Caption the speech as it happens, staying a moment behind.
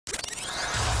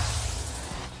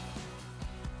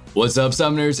What's up,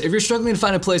 Summoners? If you're struggling to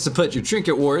find a place to put your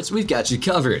trinket wards, we've got you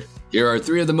covered. Here are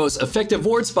 3 of the most effective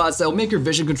ward spots that will make your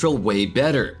vision control way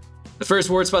better. The first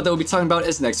ward spot that we'll be talking about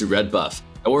is next to red buff.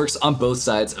 It works on both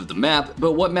sides of the map,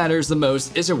 but what matters the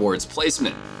most is your ward's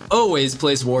placement. Always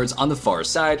place wards on the far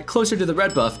side, closer to the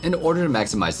red buff, in order to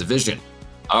maximize the vision.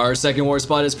 Our second ward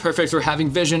spot is perfect for having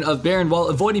vision of Baron while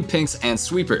avoiding pinks and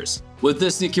sweepers. With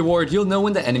this sneaky ward, you'll know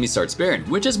when the enemy starts Baron,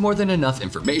 which is more than enough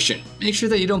information. Make sure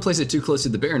that you don't place it too close to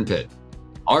the Baron pit.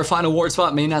 Our final ward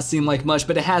spot may not seem like much,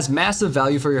 but it has massive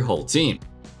value for your whole team.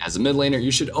 As a mid laner,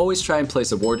 you should always try and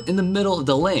place a ward in the middle of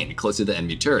the lane, close to the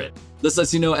enemy turret. This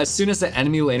lets you know as soon as the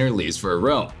enemy laner leaves for a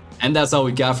roam. And that's all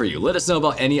we got for you. Let us know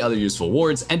about any other useful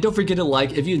wards, and don't forget to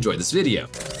like if you enjoyed this video.